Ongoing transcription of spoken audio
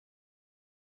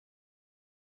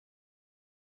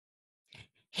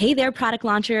Hey there, product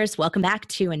launchers. Welcome back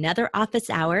to another office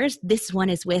hours. This one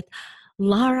is with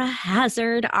Laura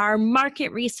Hazzard, our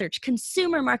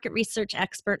consumer market research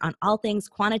expert on all things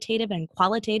quantitative and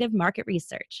qualitative market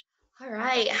research. All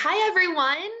right. Hi,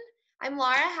 everyone. I'm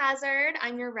Laura Hazzard.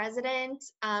 I'm your resident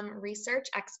research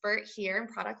expert here in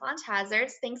Product Launch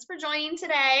Hazards. Thanks for joining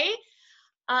today.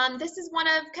 This is one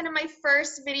of kind of my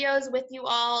first videos with you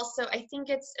all, so I think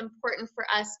it's important for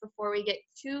us before we get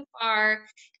too far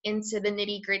into the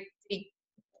nitty-gritty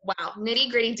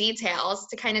details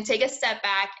to kind of take a step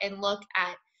back and look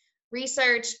at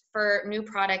research for new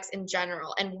products in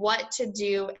general and what to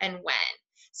do and when.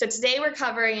 So today we're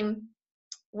covering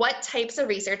what types of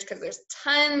research, because there's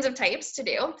tons of types to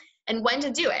do, and when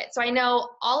to do it. So I know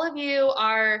all of you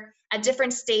are at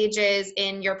different stages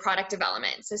in your product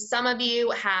development. So some of you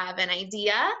have an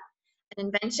idea, an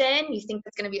invention, you think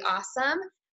that's going to be awesome.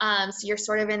 So you're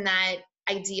sort of in that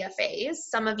idea phase.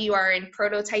 Some of you are in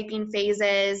prototyping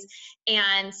phases,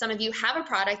 and some of you have a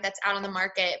product that's out on the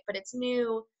market, but it's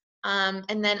new.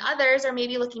 And then others are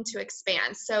maybe looking to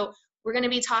expand. So we're going to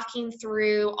be talking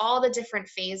through all the different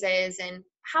phases and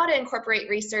how to incorporate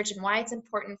research and why it's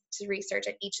important to research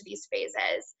at each of these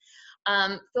phases.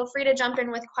 Feel free to jump in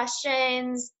with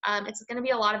questions. It's going to be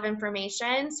a lot of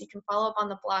information, so you can follow up on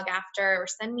the blog after or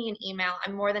send me an email.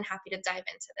 I'm more than happy to dive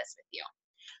into this with you.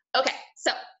 Okay,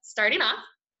 so starting off,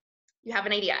 you have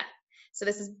an idea. So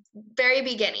this is very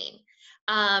beginning.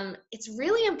 It's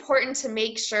really important to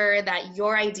make sure that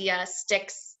your idea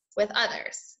sticks with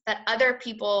others, that other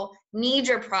people need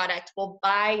your product, will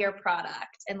buy your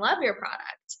product, and love your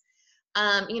product.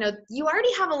 You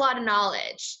already have a lot of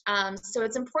knowledge, so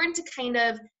it's important to kind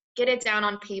of get it down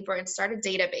on paper and start a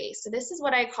database. So this is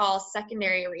what I call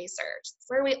secondary research. It's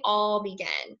where we all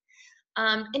begin.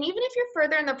 And even if you're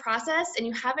further in the process and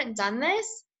you haven't done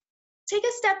this, take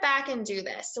a step back and do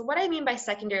this. So what I mean by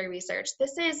secondary research,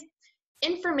 this is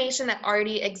information that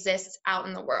already exists out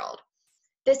in the world.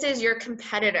 This is your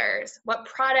competitors, what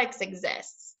products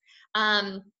exist,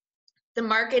 the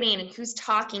marketing and who's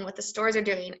talking, what the stores are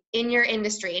doing in your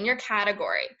industry, in your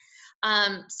category.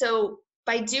 So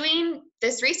by doing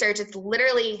this research, it's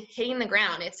literally hitting the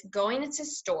ground. It's going into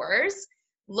stores,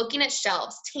 looking at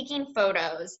shelves, taking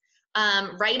photos,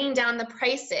 writing down the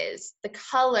prices, the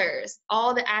colors,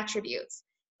 all the attributes.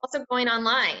 Also going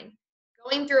online,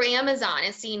 going through Amazon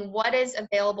and seeing what is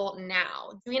available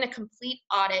now, doing a complete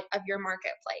audit of your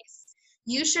marketplace.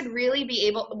 You should really be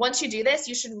able, once you do this,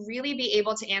 you should really be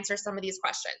able to answer some of these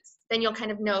questions. Then you'll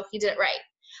kind of know if you did it right.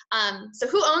 So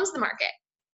who owns the market?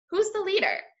 Who's the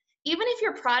leader? Even if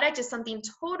your product is something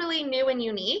totally new and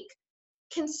unique,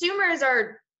 consumers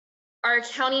are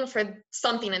accounting for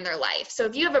something in their life. So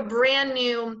if you have a brand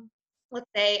new, let's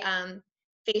say,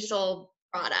 facial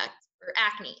product for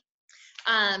acne,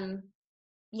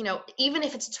 even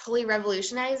if it's totally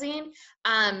revolutionizing,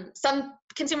 some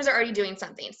consumers are already doing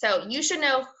something. So you should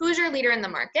know who's your leader in the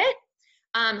market,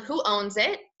 who owns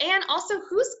it, and also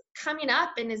who's coming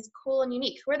up and is cool and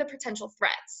unique. Who are the potential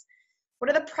threats? What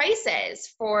are the prices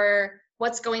for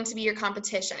what's going to be your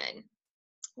competition?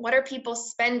 What are people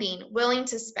spending, willing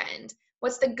to spend?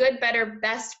 What's the good, better,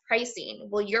 best pricing?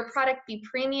 Will your product be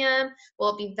premium?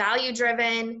 Will it be value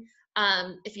driven?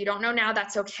 If you don't know now,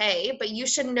 that's okay, but you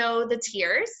should know the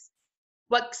tiers,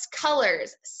 what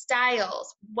colors,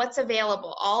 styles, what's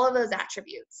available, all of those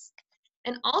attributes.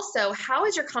 And also, how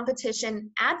is your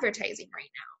competition advertising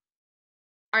right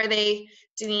now? Are they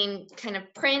doing kind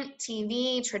of print,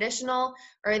 TV, traditional?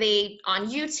 Are they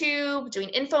on YouTube, doing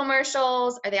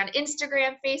infomercials? Are they on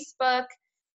Instagram, Facebook?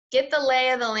 Get the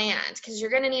lay of the land, because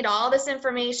you're going to need all this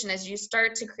information as you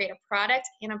start to create a product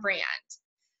and a brand.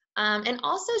 And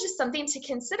also just something to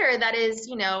consider that is,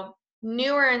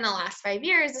 newer in the last 5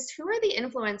 years is who are the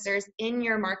influencers in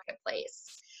your marketplace?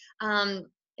 An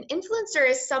influencer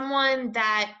is someone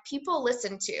that people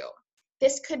listen to.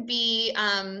 This could be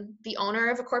the owner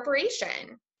of a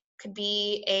corporation, could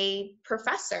be a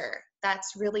professor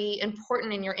that's really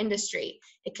important in your industry.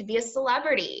 It could be a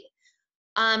celebrity.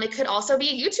 It could also be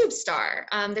a YouTube star.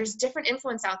 There's different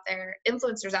influencers out there,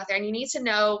 and you need to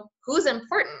know who's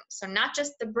important. So not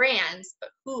just the brands, but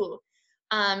who.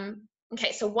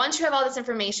 Okay, so once you have all this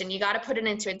information, you got to put it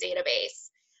into a database.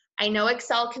 I know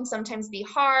Excel can sometimes be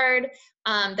hard.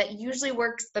 That usually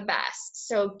works the best.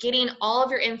 So getting all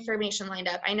of your information lined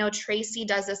up. I know Tracy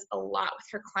does this a lot with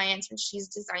her clients when she's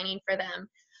designing for them.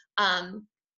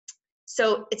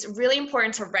 So it's really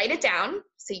important to write it down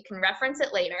so you can reference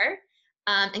it later.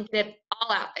 And get it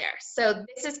all out there. So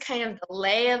this is kind of the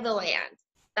lay of the land.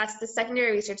 That's the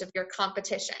secondary research of your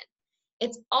competition.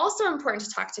 It's also important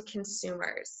to talk to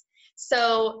consumers.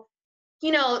 So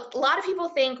A lot of people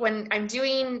think when I'm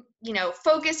doing,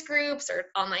 focus groups or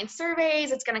online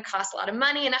surveys, it's going to cost a lot of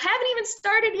money, and I haven't even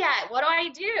started yet. What do I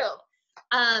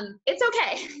do? It's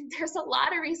okay. There's a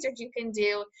lot of research you can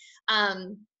do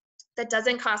that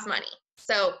doesn't cost money.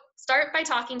 So start by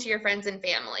talking to your friends and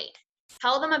family.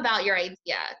 Tell them about your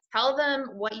idea. Tell them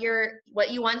what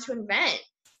you want to invent.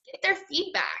 Get their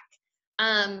feedback.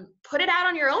 Put it out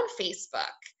on your own Facebook.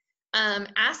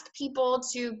 Ask people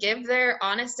to give their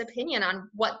honest opinion on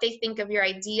what they think of your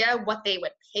idea, what they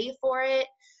would pay for it.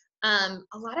 A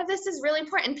lot of this is really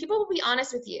important, and people will be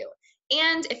honest with you.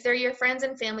 And if they're your friends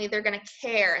and family, they're going to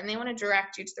care, and they want to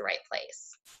direct you to the right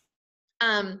place.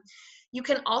 You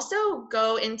can also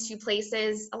go into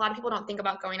places, a lot of people don't think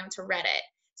about going onto Reddit.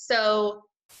 So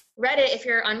Reddit, if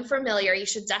you're unfamiliar, you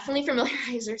should definitely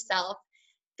familiarize yourself.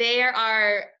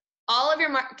 All of your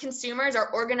consumers are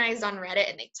organized on Reddit,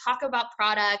 and they talk about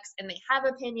products, and they have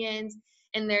opinions,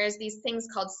 and there's these things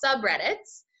called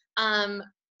subreddits.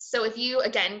 So if you,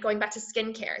 again, going back to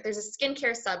skincare, there's a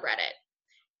skincare subreddit.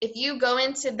 If you go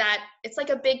into that, it's like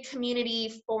a big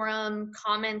community forum,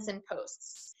 comments and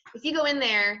posts. If you go in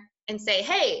there and say,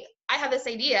 hey, I have this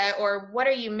idea, or what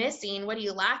are you missing? What are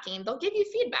you lacking? They'll give you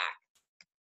feedback.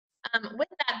 With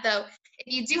that though,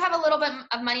 if you do have a little bit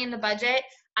of money in the budget,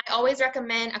 I always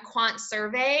recommend a quant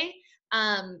survey.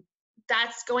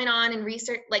 That's going on in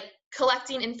research, like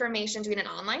collecting information, doing an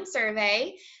online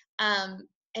survey,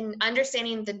 and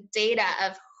understanding the data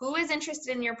of who is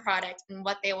interested in your product and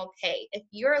what they will pay. If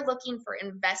you're looking for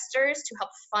investors to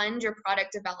help fund your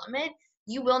product development,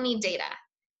 you will need data,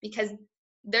 because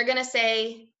they're going to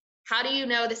say, how do you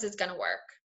know this is going to work?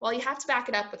 Well, you have to back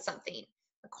it up with something.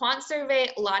 A quant survey,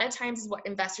 a lot of times, is what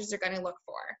investors are going to look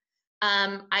for.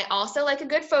 I also like a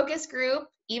good focus group,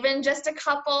 even just a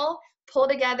couple, pull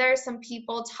together some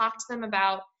people, talk to them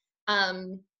about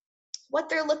what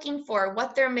they're looking for,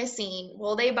 what they're missing.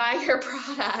 Will they buy your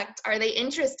product? Are they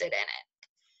interested in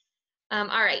it?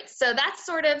 All right, so that's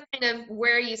sort of kind of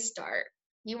where you start.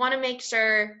 You want to make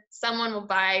sure someone will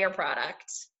buy your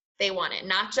product. They want it,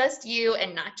 not just you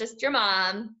and not just your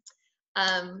mom,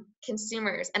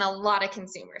 consumers, and a lot of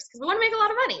consumers, because we want to make a lot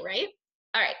of money, right?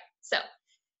 All right, so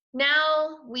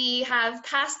now we have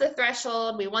passed the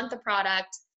threshold, we want the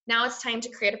product. Now it's time to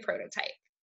create a prototype.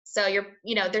 So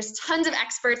there's tons of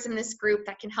experts in this group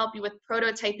that can help you with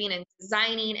prototyping and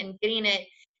designing and getting it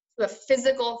to a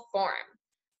physical form.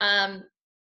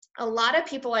 A lot of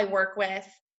people I work with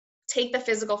take the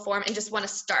physical form and just want to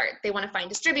start. They want to find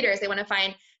distributors. They want to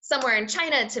find somewhere in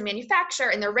China to manufacture,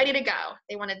 and they're ready to go.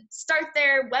 They want to start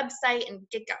their website and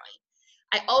get going.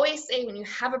 I always say, when you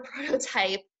have a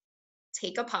prototype,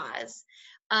 take a pause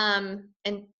and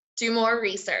do more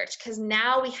research, because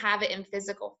now we have it in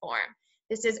physical form.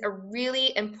 This is a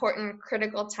really important,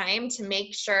 critical time to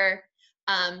make sure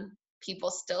people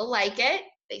still like it,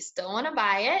 they still want to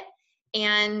buy it,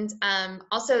 and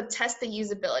also test the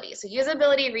usability. So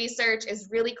usability research is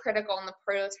really critical in the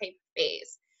prototype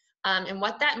phase. And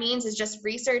what that means is just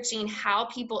researching how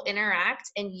people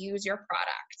interact and use your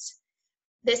product.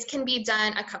 This can be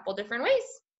done a couple different ways.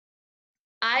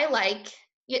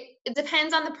 It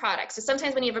depends on the product. So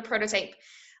sometimes when you have a prototype,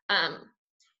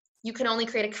 you can only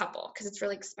create a couple because it's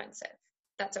really expensive.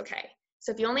 That's okay.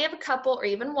 So if you only have a couple or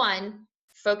even one,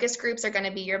 focus groups are going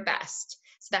to be your best.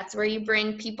 So that's where you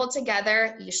bring people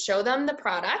together, you show them the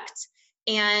product,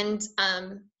 and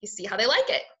you see how they like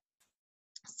it.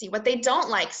 See what they don't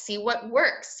like, see what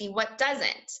works, see what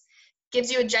doesn't.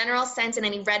 Gives you a general sense and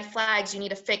any red flags you need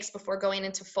to fix before going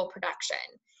into full production.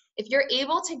 If you're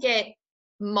able to get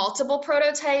multiple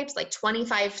prototypes, like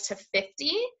 25 to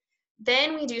 50,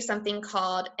 then we do something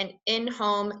called an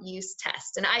in-home use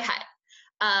test. And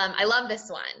I love this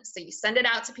one. So you send it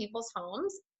out to people's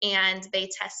homes and they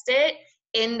test it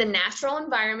in the natural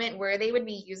environment where they would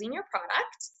be using your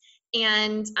product,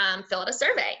 and fill out a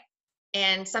survey.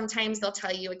 And sometimes they'll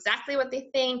tell you exactly what they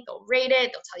think, they'll rate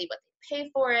it, they'll tell you what they pay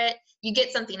for it. You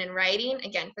get something in writing,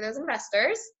 again, for those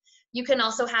investors. You can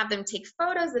also have them take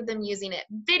photos of them using it,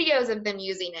 videos of them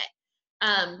using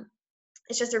it.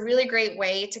 It's just a really great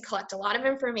way to collect a lot of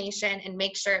information and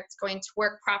make sure it's going to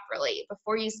work properly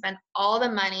before you spend all the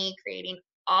money creating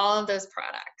all of those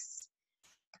products.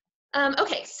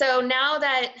 Okay, so now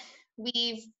that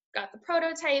we've got the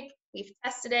prototype, we've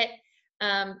tested it,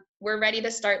 we're ready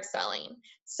to start selling.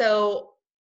 So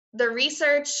the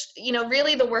research,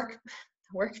 really the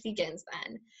work begins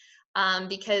then.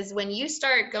 Because when you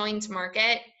start going to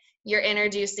market, you're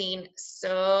introducing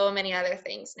so many other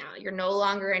things now. You're no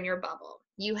longer in your bubble.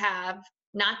 You have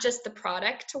not just the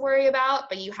product to worry about,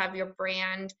 but you have your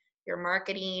brand, your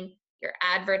marketing, your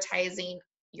advertising,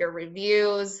 your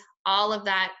reviews, all of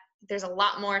that. There's a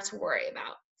lot more to worry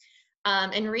about.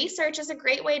 And research is a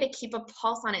great way to keep a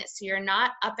pulse on it, so you're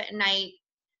not up at night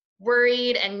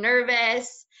worried and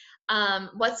nervous.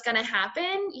 What's going to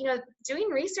happen? Doing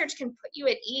research can put you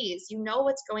at ease. You know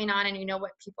what's going on and you know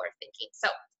what people are thinking. So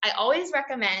I always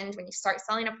recommend when you start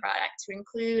selling a product to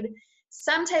include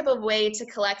some type of way to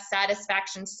collect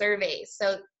satisfaction surveys.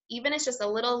 So even if it's just a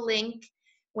little link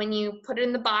when you put it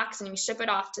in the box and you ship it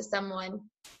off to someone,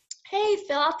 hey,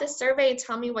 fill out this survey,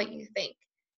 tell me what you think.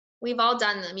 We've all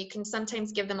done them. You can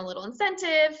sometimes give them a little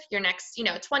incentive, your next,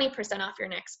 20% off your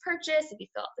next purchase if you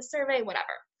fill out the survey,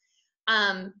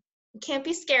 whatever. You can't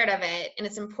be scared of it, and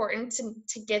it's important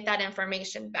to get that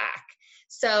information back.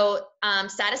 So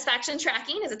satisfaction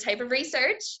tracking is a type of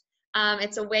research.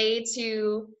 It's a way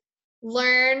to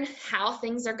learn how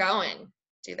things are going.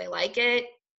 Do they like it?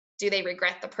 Do they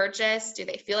regret the purchase? Do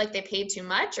they feel like they paid too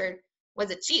much, or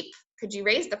was it cheap? Could you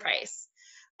raise the price?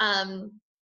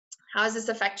 How does this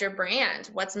affect your brand?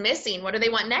 What's missing? What do they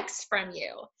want next from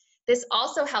you? This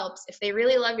also helps if they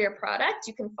really love your product.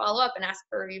 You can follow up and ask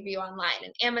for a review online,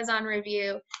 an Amazon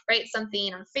review, write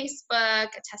something on Facebook,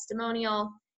 a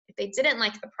testimonial. If they didn't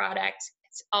like the product,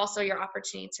 it's also your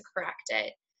opportunity to correct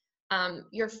it.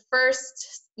 Your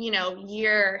first,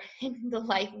 year in the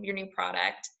life of your new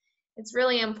product, it's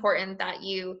really important that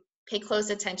you pay close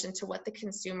attention to what the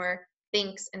consumer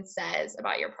thinks and says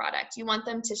about your product. You want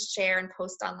them to share and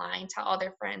post online, tell all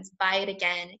their friends, buy it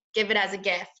again, give it as a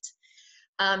gift.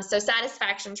 So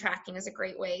satisfaction tracking is a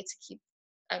great way to keep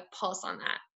a pulse on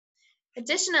that.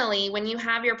 Additionally, when you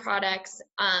have your products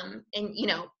and you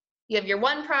have your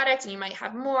one product and you might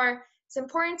have more, it's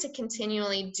important to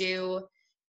continually do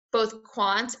both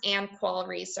quant and qual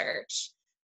research.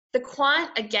 The quant,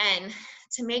 again,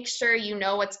 to make sure you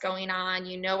know what's going on,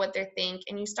 you know what they think,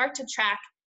 and you start to track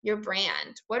your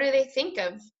brand. What do they think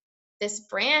of this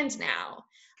brand now?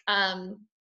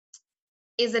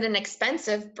 Is it an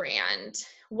expensive brand?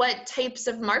 What types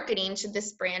of marketing should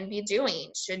this brand be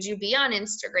doing? Should you be on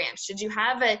Instagram? Should you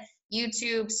have a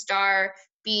YouTube star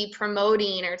be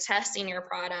promoting or testing your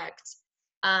product?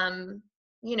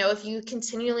 If you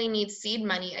continually need seed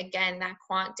money, again, that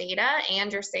quant data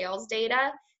and your sales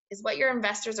data is what your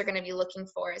investors are going to be looking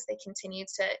for as they continue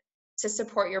to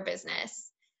support your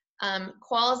business.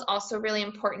 Qual is also really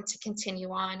important to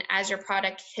continue on as your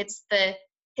product hits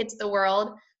the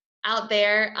world out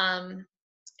there.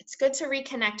 It's good to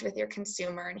reconnect with your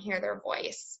consumer and hear their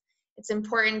voice. It's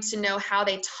important to know how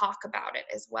they talk about it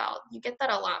as well. You get that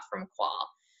a lot from qual.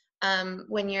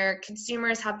 When your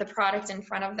consumers have the product in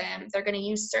front of them, they're going to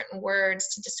use certain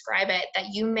words to describe it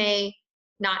that you may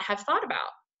not have thought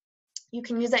about. You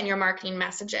can use that in your marketing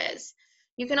messages.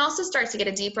 You can also start to get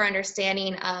a deeper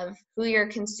understanding of who your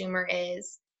consumer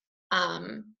is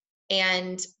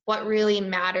and what really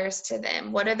matters to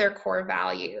them. What are their core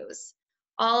values?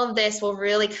 All of this will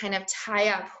really kind of tie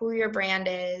up who your brand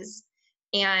is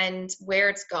and where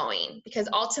it's going, because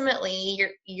ultimately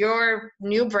your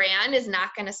new brand is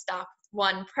not going to stop with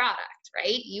one product,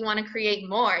 right? You want to create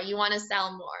more, you want to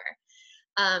sell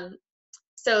more.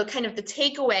 So kind of the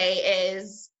takeaway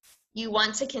is you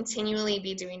want to continually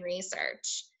be doing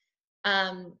research.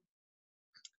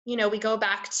 We go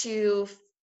back to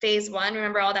phase one,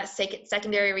 remember all that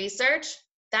secondary research?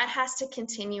 That has to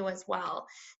continue as well.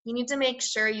 You need to make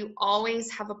sure you always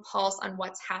have a pulse on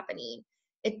what's happening.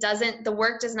 The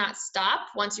work does not stop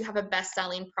once you have a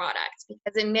best-selling product,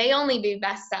 because it may only be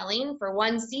best-selling for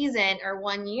one season or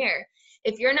 1 year.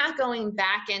 If you're not going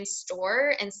back in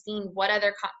store and seeing what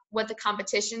the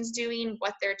competition's doing,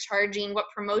 what they're charging, what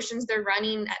promotions they're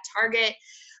running at Target,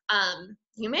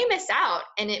 you may miss out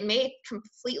and it may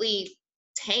completely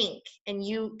tank, and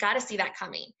you got to see that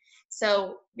coming.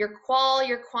 So your qual,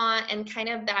 your quant, and kind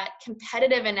of that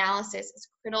competitive analysis is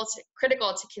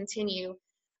critical to continue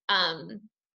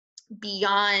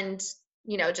beyond,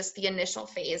 just the initial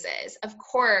phases. Of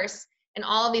course, in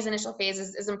all of these initial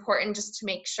phases is important just to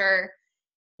make sure,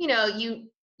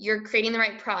 you're creating the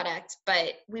right product,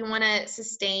 but we want to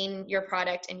sustain your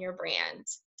product and your brand.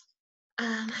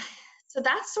 So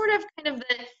that's sort of kind of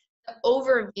the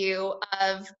overview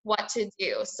of what to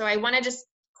do. So I want to just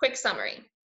quick summary.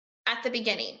 At the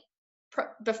beginning,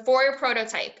 before your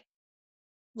prototype,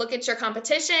 look at your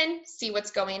competition, see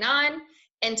what's going on,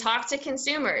 and talk to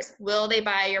consumers. Will they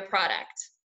buy your product?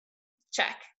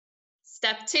 Check.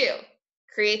 Step 2,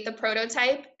 create the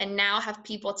prototype and now have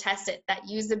people test it, that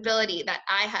usability, that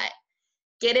iHut.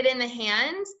 Get it in the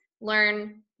hands,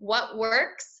 learn what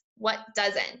works, what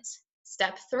doesn't.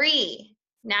 Step 3,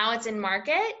 now it's in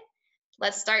market.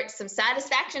 Let's start some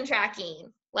satisfaction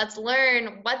tracking. Let's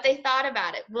learn what they thought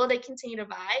about it. Will they continue to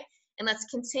buy? and let's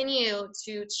continue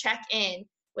to check in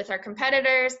with our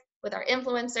competitors, with our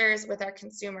influencers, with our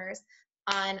consumers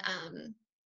on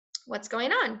what's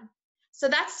going on. So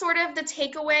that's sort of the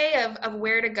takeaway of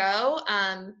where to go.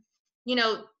 You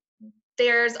know,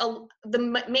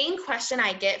 the main question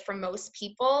I get from most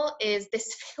people is,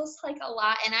 this feels like a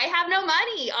lot and I have no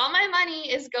money. All my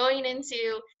money is going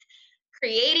into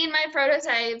creating my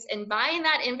prototypes and buying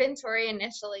that inventory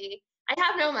initially. I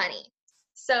have no money.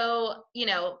 So, you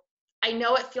know, I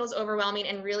know it feels overwhelming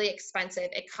and really expensive.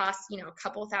 It costs, you know, a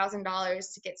couple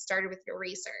 $1,000s to get started with your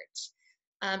research.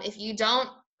 If you don't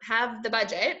have the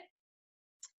budget,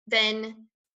 then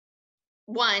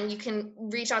one, you can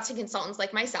reach out to consultants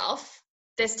like myself.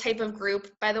 This type of group,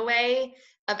 by the way,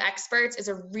 of experts is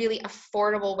a really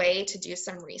affordable way to do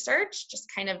some research, just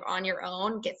kind of on your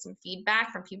own, get some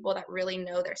feedback from people that really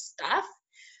know their stuff.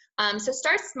 So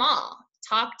start small,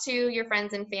 talk to your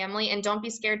friends and family, and don't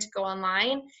be scared to go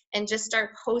online and just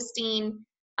start posting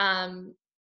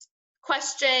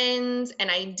questions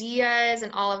and ideas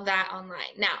and all of that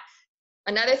online. Now,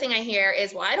 another thing I hear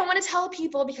is, well, I don't want to tell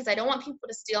people because I don't want people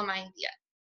to steal my idea.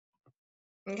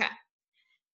 Okay.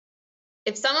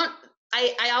 If someone,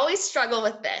 I always struggle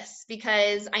with this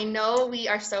because I know we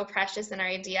are so precious in our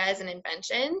ideas and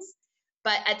inventions,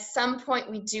 but at some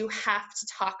point we do have to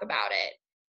talk about it,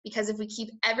 because if we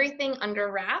keep everything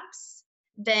under wraps,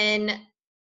 then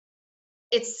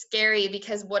it's scary,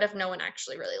 because what if no one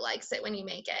actually really likes it when you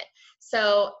make it?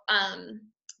 So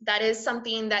that is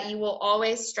something that you will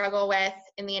always struggle with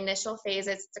in the initial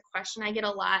phases. It's a question I get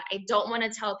a lot. I don't want to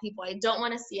tell people. I don't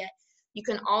want to see it. You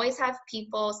can always have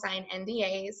people sign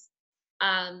NDAs.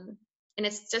 And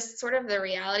it's just sort of the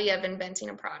reality of inventing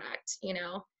a product, you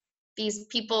know. These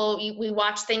people, we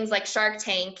watch things like Shark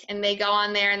Tank, and they go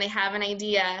on there and they have an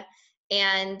idea,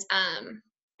 and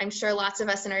I'm sure lots of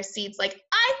us in our seats like,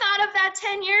 I thought of that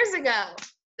 10 years ago.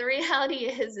 The reality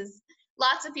is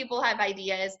lots of people have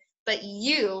ideas, but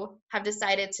you have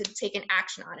decided to take an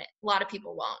action on it. A lot of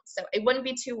people won't. So I wouldn't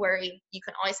be too worried. You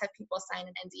can always have people sign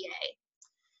an NDA.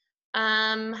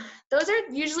 Those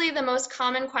are usually the most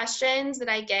common questions that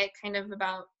I get kind of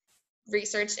about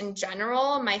research in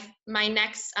general. My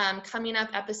next coming up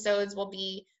episodes will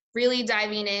be really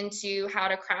diving into how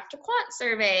to craft a quant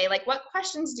survey. Like, what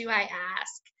questions do I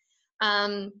ask?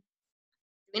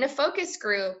 Doing a focus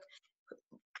group.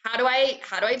 How do I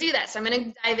do that? So I'm going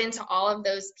to dive into all of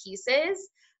those pieces.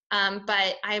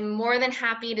 But I'm more than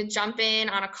happy to jump in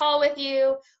on a call with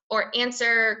you or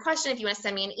answer a question if you want to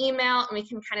send me an email, and we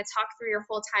can kind of talk through your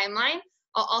whole timeline.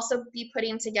 I'll also be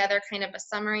putting together kind of a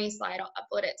summary slide. I'll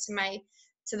upload it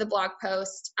to the blog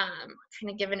post, kind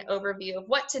of give an overview of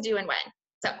what to do and when.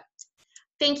 So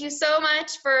thank you so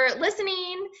much for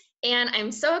listening, and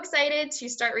I'm so excited to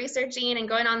start researching and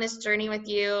going on this journey with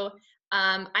you.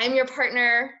 I'm your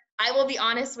partner. I will be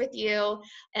honest with you,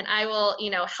 and I will,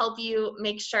 help you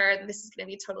make sure that this is going to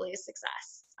be totally a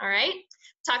success. All right.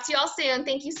 Talk to you all soon.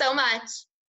 Thank you so much.